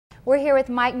We're here with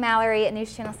Mike Mallory at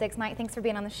News Channel 6. Mike, thanks for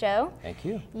being on the show. Thank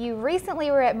you. You recently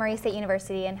were at Murray State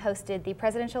University and hosted the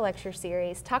Presidential Lecture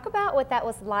Series. Talk about what that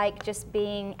was like, just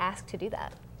being asked to do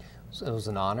that. So it was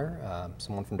an honor.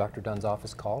 Someone from Dr. Dunn's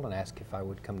office called and asked if I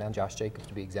would come down, Josh Jacobs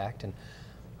to be exact, and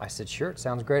I said, sure, it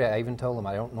sounds great. I even told him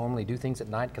I don't normally do things at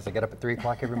night because I get up at 3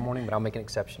 o'clock every morning, but I'll make an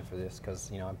exception for this because,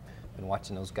 you know, I've been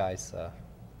watching those guys for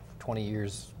 20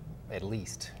 years at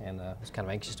least, and was kind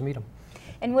of anxious to meet them.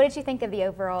 And what did you think of the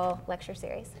overall lecture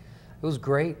series? It was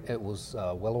great. It was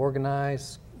well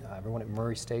organized. Everyone at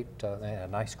Murray State had a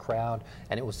nice crowd,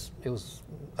 and it was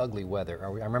ugly weather. I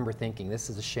remember thinking, this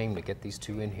is a shame to get these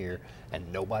two in here and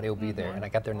nobody will be there. And I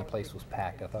got there and the place was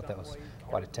packed. I thought that was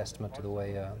quite a testament to the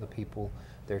way the people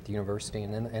there at the university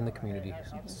and the community,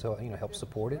 so helped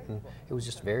support it, and it was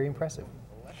just very impressive.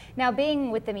 Now,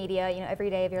 being with the media, every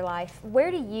day of your life,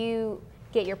 where do you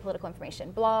get your political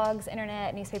information? Blogs,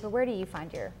 internet, newspaper, where do you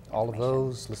find your information? All of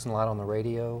those, listen a lot on the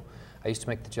radio. I used to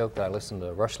make the joke that I listened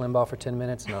to Rush Limbaugh for 10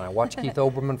 minutes and then I watch Keith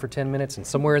Olbermann for 10 minutes, and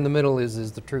somewhere in the middle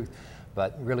is the truth.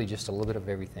 But really just a little bit of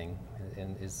everything,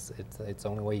 and it's the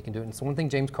only way you can do it. And it's one thing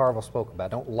James Carville spoke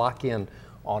about. Don't lock in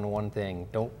on one thing.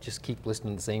 Don't just keep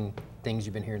listening to the same things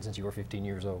you've been hearing since you were 15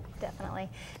 years old. Definitely.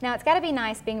 Now, it's got to be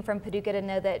nice being from Paducah to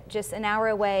know that just an hour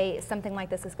away something like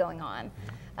this is going on.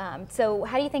 So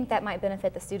how do you think that might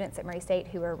benefit the students at Murray State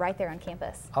who are right there on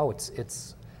campus? Oh,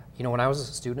 it's when I was a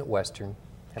student at Western,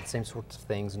 had the same sorts of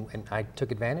things, and I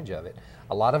took advantage of it.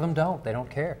 A lot of them don't. They don't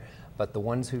care. But the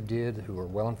ones who did, who are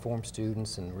well-informed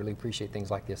students and really appreciate things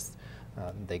like this,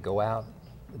 they go out,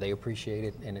 they appreciate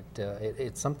it, and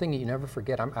it's something you never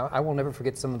forget. I will never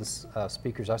forget some of the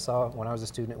speakers I saw when I was a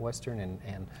student at Western,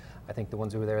 and I think the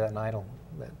ones who were there that night,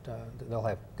 they'll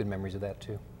have good memories of that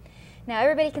too. Now,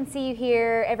 everybody can see you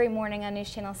here every morning on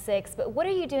News Channel 6, but what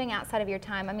are you doing outside of your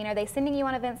time? I mean, are they sending you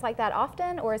on events like that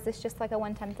often, or is this just like a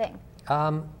one-time thing?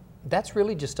 That's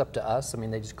really just up to us. I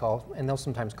mean, they just call, and they'll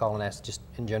sometimes call and ask, just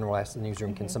in general, ask the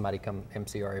newsroom, can somebody come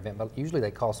MC our event? But usually they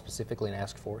call specifically and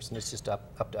ask for us, and it's just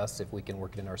up to us if we can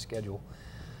work it in our schedule.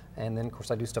 And then, of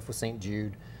course, I do stuff with St.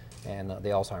 Jude and the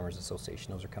Alzheimer's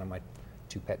Association. Those are kind of my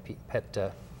two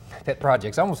pet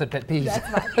projects. I almost said pet peeves. That's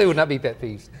fine. They would not be pet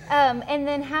peeves. And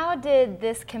then how did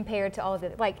this compare to all of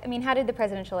the, how did the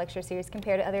Presidential Lecture Series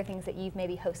compare to other things that you've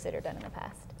maybe hosted or done in the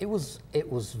past? It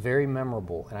was very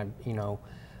memorable, and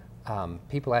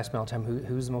people ask me all the time,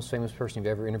 who's the most famous person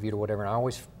you've ever interviewed or whatever, and I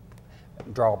always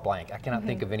draw a blank. I cannot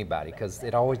think of anybody, because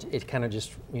it kind of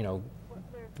just,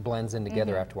 blends in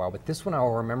together after a while. But this one I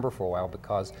will remember for a while,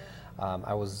 because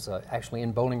I was actually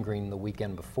in Bowling Green the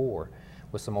weekend before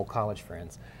with some old college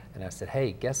friends, and I said,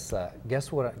 hey, guess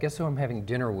who I'm having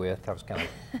dinner with? I was kind of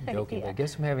joking, Yeah. but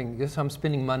guess who I'm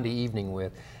spending Monday evening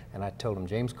with? And I told them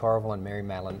James Carville and Mary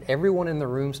Madeline. Everyone in the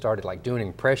room started doing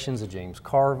impressions of James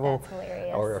Carville. That's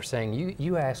hilarious. Or saying,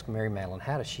 you ask Mary Madeline,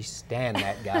 how does she stand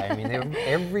that guy? I mean,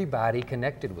 everybody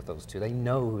connected with those two. They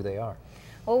know who they are.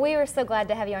 Well, we were so glad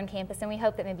to have you on campus, and we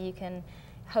hope that maybe you can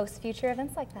host future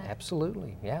events like that.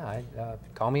 Absolutely, yeah.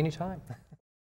 Call me anytime.